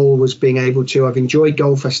this role was being able to. I've enjoyed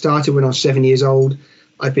golf. I started when I was 7 years old.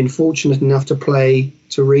 I've been fortunate enough to play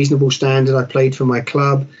to a reasonable standard. I played for my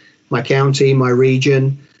club, my county, my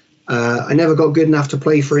region. I never got good enough to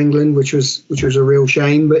play for England, which was a real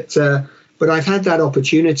shame. But I've had that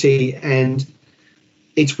opportunity, and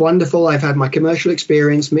it's wonderful. I've had my commercial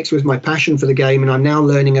experience mixed with my passion for the game, and I'm now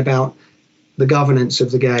learning about the governance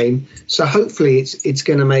of the game. So hopefully it's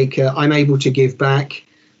going to make I'm able to give back.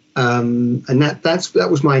 And that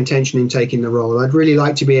was my intention in taking the role. I'd really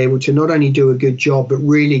like to be able to not only do a good job, but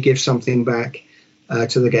really give something back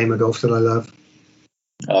to the game of golf that I love.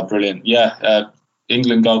 Oh, brilliant. Yeah.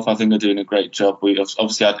 England Golf, I think, are doing a great job. We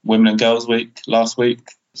obviously had Women and Girls Week last week.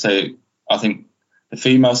 So I think the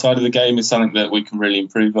female side of the game is something that we can really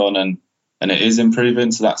improve on, and it is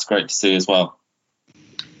improving. So that's great to see as well.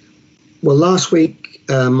 Well, last week,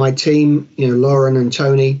 my team, Lauren and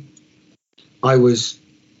Tony, I was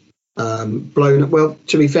blown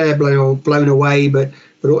away, but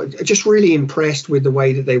just really impressed with the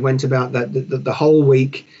way that they went about that the whole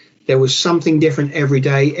week. There was something different every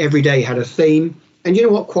day. Every day had a theme. And you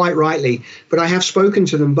know what, quite rightly, but I have spoken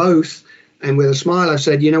to them both, and with a smile I've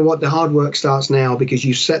said, you know what, the hard work starts now because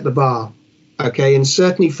you set the bar. Okay, and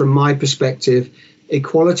certainly from my perspective,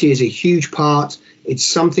 equality is a huge part. It's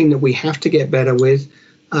something that we have to get better with,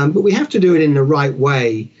 but we have to do it in the right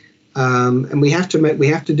way. And we have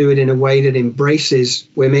to do it in a way that embraces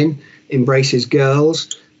women, embraces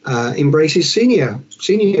girls, embraces senior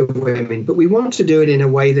women. But we want to do it in a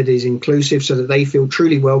way that is inclusive so that they feel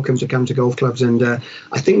truly welcome to come to golf clubs. And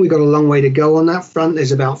I think we've got a long way to go on that front.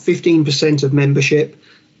 There's about 15% of membership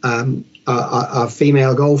are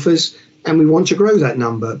female golfers, and we want to grow that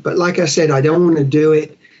number. But like I said, I don't want to do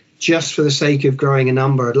it just for the sake of growing a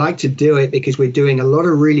number. I'd like to do it because we're doing a lot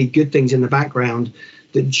of really good things in the background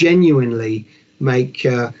that genuinely make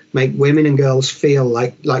women and girls feel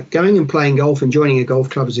like going and playing golf and joining a golf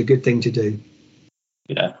club is a good thing to do.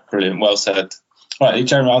 Yeah, brilliant. Well said. Right,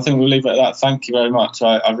 Jeremy, I think we'll leave it at that. Thank you very much.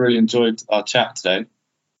 I've really enjoyed our chat today.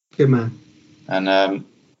 Good man. And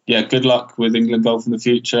good luck with England Golf in the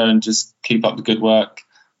future, and just keep up the good work.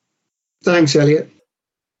 Thanks, Elliot.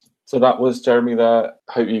 So that was Jeremy there.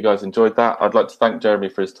 Hope you guys enjoyed that. I'd like to thank Jeremy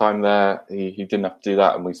for his time there. He didn't have to do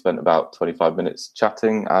that, and we spent about 25 minutes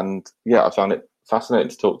chatting. And I found it fascinating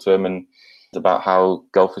to talk to him and about how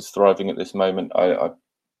golf is thriving at this moment. I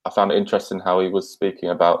found it interesting how he was speaking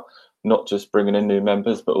about not just bringing in new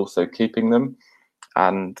members, but also keeping them.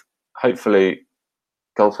 And hopefully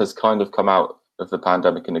golf has kind of come out of the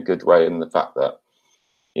pandemic in a good way, in the fact that,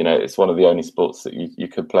 it's one of the only sports that you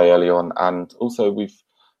could play early on. And also we've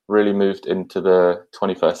really moved into the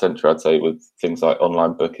 21st century, I'd say, with things like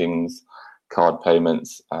online bookings, card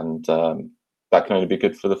payments, and that can only be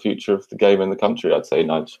good for the future of the game in the country, I'd say,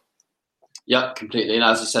 Nige. Yeah, completely. And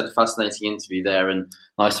as you said, fascinating interview there, and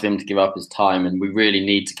nice for him to give up his time. And we really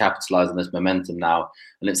need to capitalise on this momentum now.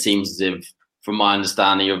 And it seems as if, from my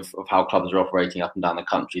understanding of how clubs are operating up and down the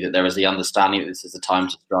country, that there is the understanding that this is the time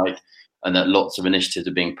to strike, and that lots of initiatives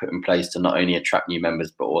are being put in place to not only attract new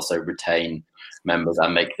members, but also retain members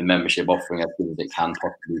and make the membership offering as good as it can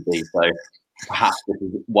possibly be. So perhaps this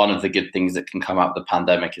is one of the good things that can come out of the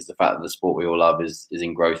pandemic, is the fact that the sport we all love is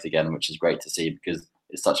in growth again, which is great to see, because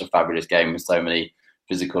it's such a fabulous game with so many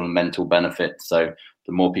physical and mental benefits. So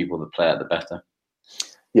the more people that play it, the better.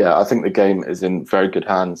 Yeah, I think the game is in very good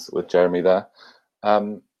hands with Jeremy there.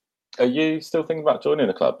 Are you still thinking about joining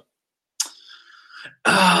a club?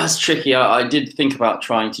 It's tricky. I did think about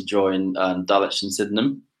trying to join Dulwich and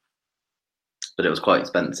Sydenham, but it was quite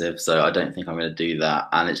expensive, so I don't think I'm going to do that.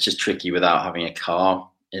 And it's just tricky without having a car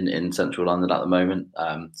in central London at the moment.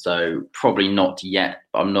 So probably not yet,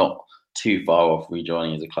 but I'm not too far off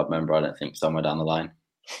rejoining as a club member, I don't think, somewhere down the line.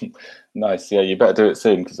 Nice. Yeah, you better do it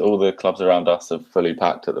soon, because all the clubs around us are fully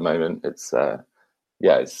packed at the moment. It's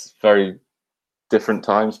it's very different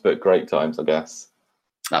times, but great times, I guess.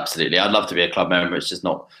 Absolutely. I'd love to be a club member. It's just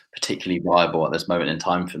not particularly viable at this moment in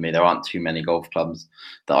time for me. There aren't too many golf clubs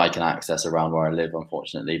that I can access around where I live,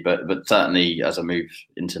 unfortunately. But certainly as I move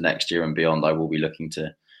into next year and beyond, I will be looking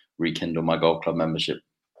to rekindle my golf club membership.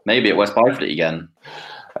 Maybe at West Byfleet again.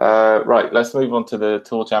 Right, let's move on to the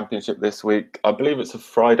Tour Championship this week. I believe it's a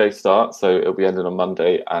Friday start, so it'll be ending on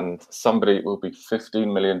Monday, and somebody will be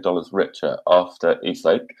 $15 million richer after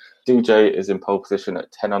Eastlake. DJ is in pole position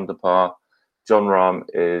at 10 under par. Jon Rahm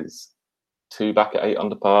is 2 back at 8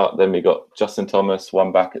 under par. Then we got Justin Thomas,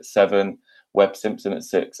 1 back at 7, Webb Simpson at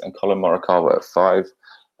 6, and Colin Morikawa at 5.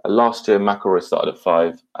 Last year, McIlroy started at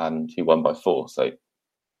 5, and he won by 4. So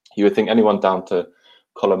you would think anyone down to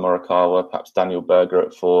Colin Morikawa, perhaps Daniel Berger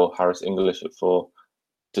at 4, Harris English at 4,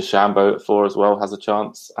 DeChambeau at 4 as well has a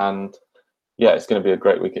chance. And yeah, it's going to be a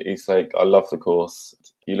great week at Eastlake. I love the course.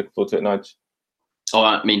 Are you looking forward to it, Nige? Oh,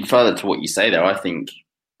 I mean, further to what you say there, I think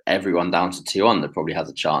everyone down to 2 under probably has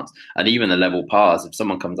a chance. And even the level pars, if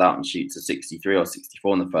someone comes out and shoots a 63 or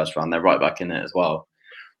 64 in the first round, they're right back in it as well.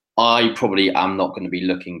 I probably am not going to be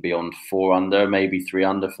looking beyond 4 under, maybe 3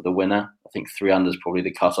 under for the winner. I think 3 under is probably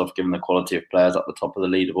the cutoff given the quality of players at the top of the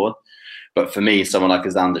leaderboard. But for me, someone like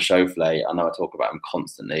Xander Schauffele, I know I talk about him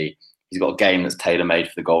constantly. He's got a game that's tailor-made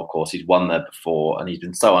for the golf course. He's won there before, and he's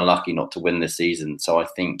been so unlucky not to win this season. So I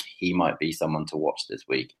think he might be someone to watch this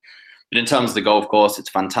week. But in terms of the golf course, it's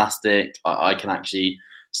fantastic. I can actually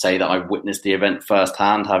say that I've witnessed the event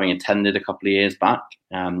firsthand, having attended a couple of years back.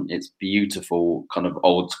 It's beautiful, kind of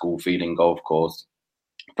old school feeling golf course.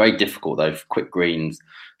 Very difficult though, for quick greens.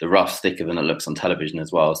 The rough's thicker than it looks on television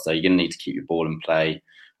as well. So you're going to need to keep your ball in play.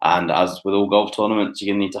 And as with all golf tournaments,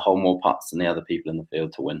 you're going to need to hold more putts than the other people in the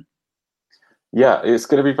field to win. Yeah, it's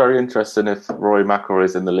going to be very interesting if Rory McIlroy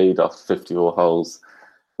is in the lead after 54 holes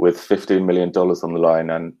with $15 million on the line,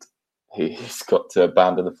 and he's got to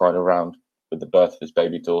abandon the final round with the birth of his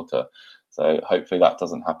baby daughter. So hopefully that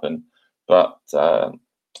doesn't happen. But Xander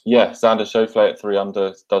Schauffele at 3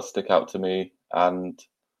 under does stick out to me, and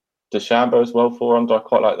DeChambeau as well, 4 under. I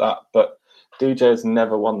quite like that. But DJ has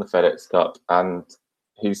never won the FedEx Cup, and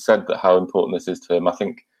he said that how important this is to him. I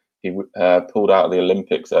think he pulled out of the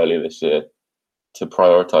Olympics earlier this year to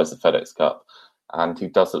prioritise the FedEx Cup, and he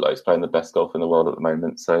does look like he's playing the best golf in the world at the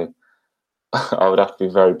moment. So I would have to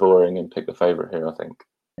be very boring and pick the favourite here, I think.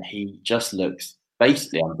 He just looks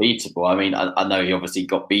basically unbeatable. I mean, I know he obviously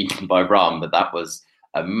got beaten by Rahm, but that was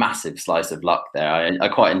a massive slice of luck there. I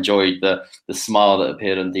quite enjoyed the smile that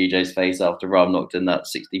appeared on DJ's face after Rahm knocked in that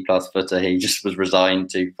 60-plus footer. He just was resigned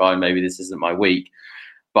to, fine, maybe this isn't my week.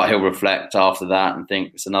 But he'll reflect after that and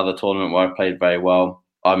think it's another tournament where I played very well.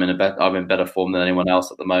 I'm in better form than anyone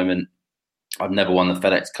else at the moment. I've never won the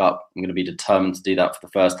FedEx Cup. I'm going to be determined to do that for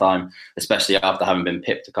the first time, especially after having been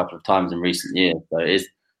pipped a couple of times in recent years. So it is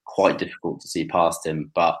quite difficult to see past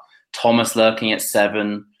him. But Thomas lurking at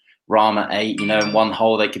 7, Rahm at 8, in one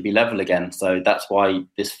hole they could be level again. So that's why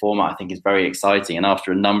this format I think is very exciting. And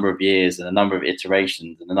after a number of years and a number of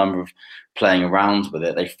iterations and a number of playing around with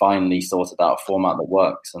it, they finally sorted out a format that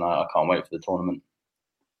works. And I can't wait for the tournament.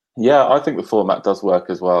 Yeah, I think the format does work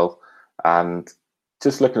as well. And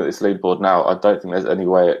just looking at this leaderboard now, I don't think there's any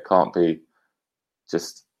way it can't be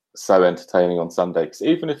just so entertaining on Sunday. Because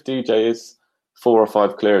even if DJ is 4 or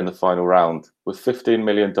 5 clear in the final round with $15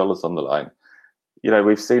 million on the line,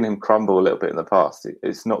 we've seen him crumble a little bit in the past.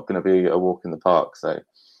 It's not going to be a walk in the park. So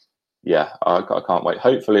Yeah, I can't wait.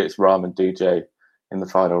 Hopefully it's Rahm and DJ in the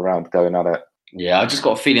final round going at it. Yeah, I've just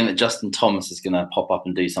got a feeling that Justin Thomas is going to pop up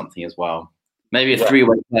and do something as well. Maybe a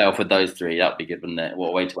three-way playoff with those three. That'd be good, wouldn't it? What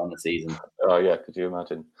a way to end the season. Oh, yeah, could you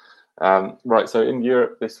imagine? Right, so in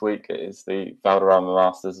Europe this week it is the Valderrama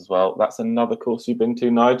Masters as well. That's another course you've been to,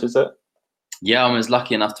 Nige, is it? Yeah, I was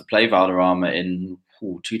lucky enough to play Valderrama in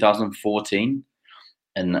 2014.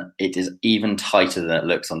 And it is even tighter than it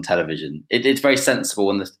looks on television. It's very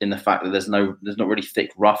sensible in the fact that there's not really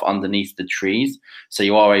thick rough underneath the trees, so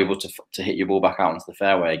you are able to hit your ball back out into the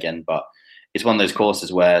fairway again. But it's one of those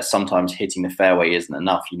courses where sometimes hitting the fairway isn't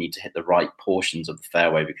enough. You need to hit the right portions of the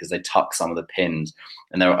fairway because they tuck some of the pins,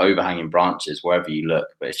 and there are overhanging branches wherever you look.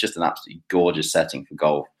 But it's just an absolutely gorgeous setting for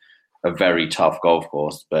golf. A very tough golf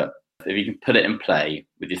course, but if you can put it in play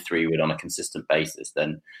with your 3-wood on a consistent basis,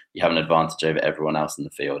 then you have an advantage over everyone else in the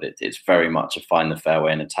field. It's very much a find the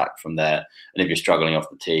fairway and attack from there. And if you're struggling off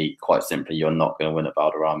the tee, quite simply, you're not going to win at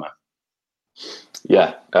Valderrama.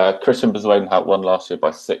 Yeah, Christian Bezuidenhout won last year by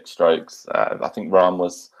 6 strokes. I think Rahm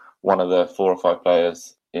was one of the 4 or 5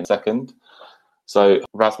 players in second. So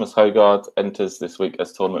Rasmus Højgaard enters this week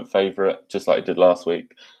as tournament favourite, just like he did last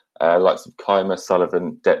week. Likes of Keimer,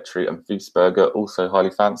 Sullivan, Detry and Wiesberger also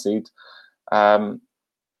highly fancied. I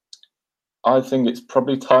think it's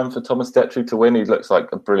probably time for Thomas Detry to win. He looks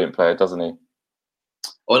like a brilliant player, doesn't he?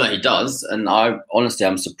 Oh, no, he does. And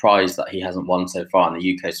I'm surprised that he hasn't won so far in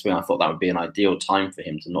the UK swing. I thought that would be an ideal time for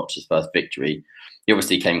him to notch his first victory. He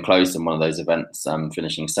obviously came close in one of those events,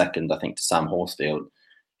 finishing second, I think, to Sam Horsfield.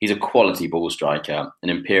 He's a quality ball striker, an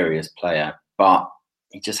imperious player, but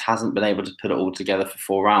he just hasn't been able to put it all together for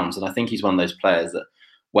 4 rounds. And I think he's one of those players that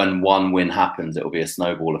when one win happens, it will be a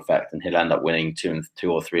snowball effect and he'll end up winning 2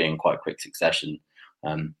 or 3 in quite quick succession.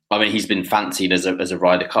 He's been fancied as a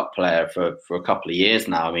Ryder Cup player for a couple of years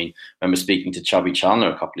now. I remember speaking to Chubby Chandler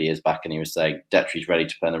a couple of years back and he was saying, Detry's ready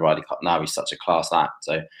to play in the Ryder Cup now. He's such a class act.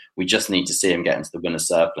 So we just need to see him get into the winner's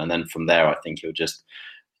circle. And then from there, I think he'll just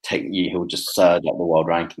surge up the world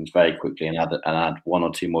rankings very quickly and add 1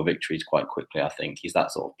 or 2 more victories quite quickly. I think he's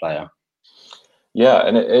that sort of player. Yeah,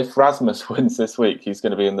 and if Rasmus wins this week, he's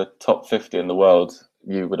going to be in the top 50 in the world,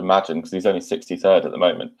 you would imagine, because he's only 63rd at the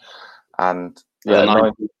moment. And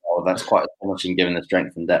that's quite astonishing given the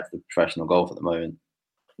strength and depth of professional golf at the moment.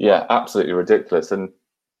 Yeah, absolutely ridiculous. And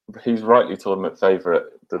he's rightly tournament favourite,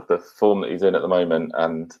 the form that he's in at the moment,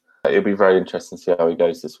 and it'll be very interesting to see how he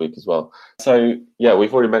goes this week as well. So, yeah,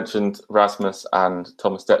 we've already mentioned Rasmus and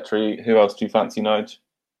Thomas Detry. Who else do you fancy, Nige?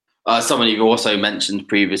 Someone you've also mentioned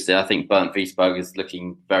previously, I think Bernd Wiesberger is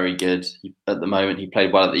looking very good at the moment. He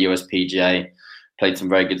played well at the USPGA, played some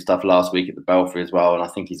very good stuff last week at the Belfry as well, and I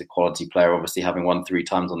think he's a quality player, obviously having won 3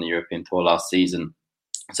 times on the European Tour last season.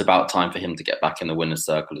 It's about time for him to get back in the winner's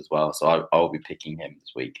circle as well, so I will be picking him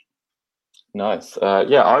this week. Nice.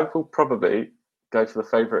 I will probably go for the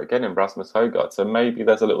favourite again in Rasmus Højgaard. So maybe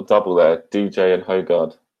there's a little double there, DJ and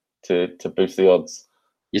Højgaard, to boost the odds.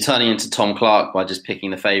 You're turning into Tom Clark by just picking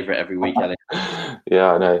the favourite every week, Ellie.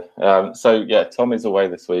 Yeah, I know. Tom is away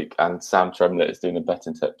this week and Sam Tremlett is doing a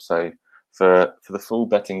betting tip. So for the full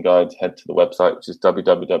betting guide, head to the website, which is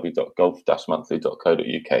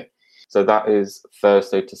www.golf-monthly.co.uk. So that is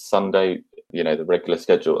Thursday to Sunday, the regular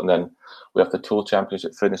schedule. And then we have the Tour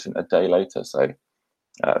Championship finishing a day later. So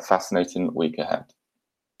fascinating week ahead.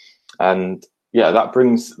 And yeah, that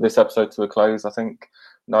brings this episode to a close, I think.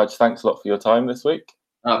 Nige, thanks a lot for your time this week.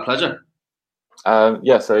 Pleasure.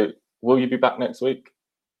 So will you be back next week?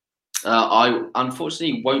 I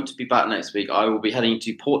unfortunately won't be back next week. I will be heading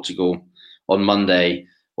to Portugal on Monday,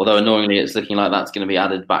 although annoyingly it's looking like that's going to be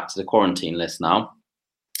added back to the quarantine list now.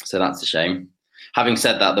 So that's a shame. Having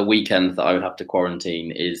said that, the weekend that I would have to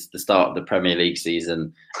quarantine is the start of the Premier League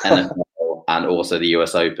season, NFL, and also the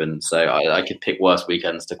US Open. So I could pick worse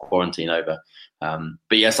weekends to quarantine over.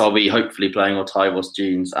 But yes, I'll be hopefully playing Otaivos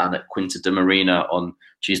Dunes and at Quinta de Marina on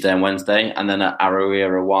Tuesday and Wednesday, and then at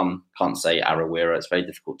Araruera 1. Can't say Araruera, it's very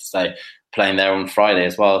difficult to say. Playing there on Friday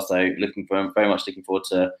as well. So very much looking forward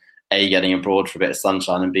to A, getting abroad for a bit of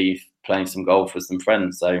sunshine, and B, playing some golf with some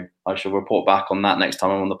friends. So I shall report back on that next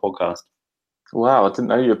time I'm on the podcast. Wow, I didn't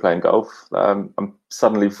know you were playing golf. I'm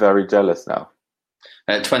suddenly very jealous now.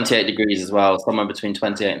 28 degrees as well, somewhere between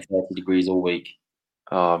 28 and 30 degrees all week.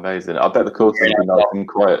 Oh, amazing. I bet the course will be nice and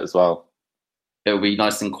quiet as well. It'll be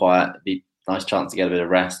nice and quiet. It'll be a nice chance to get a bit of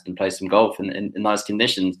rest and play some golf in nice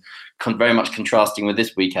conditions. Very much contrasting with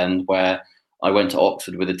this weekend where I went to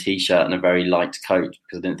Oxford with a T-shirt and a very light coat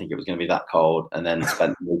because I didn't think it was going to be that cold, and then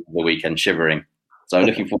spent the weekend shivering. So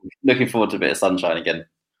looking forward to a bit of sunshine again.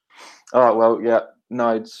 All right, well, yeah,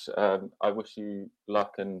 Nige, I wish you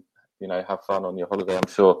luck and have fun on your holiday. I'm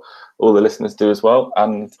sure all the listeners do as well.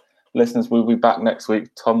 And listeners, we'll be back next week.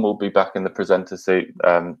 Tom will be back in the presenter seat,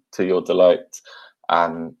 to your delight.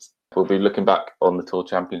 And we'll be looking back on the Tour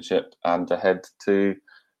Championship and ahead to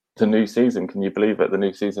the new season. Can you believe it? The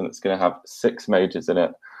new season that's going to have 6 majors in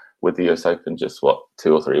it, with the US Open just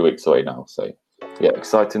 2 or 3 weeks away now. So yeah,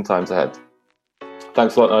 exciting times ahead.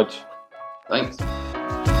 Thanks a lot, Nige. Thanks.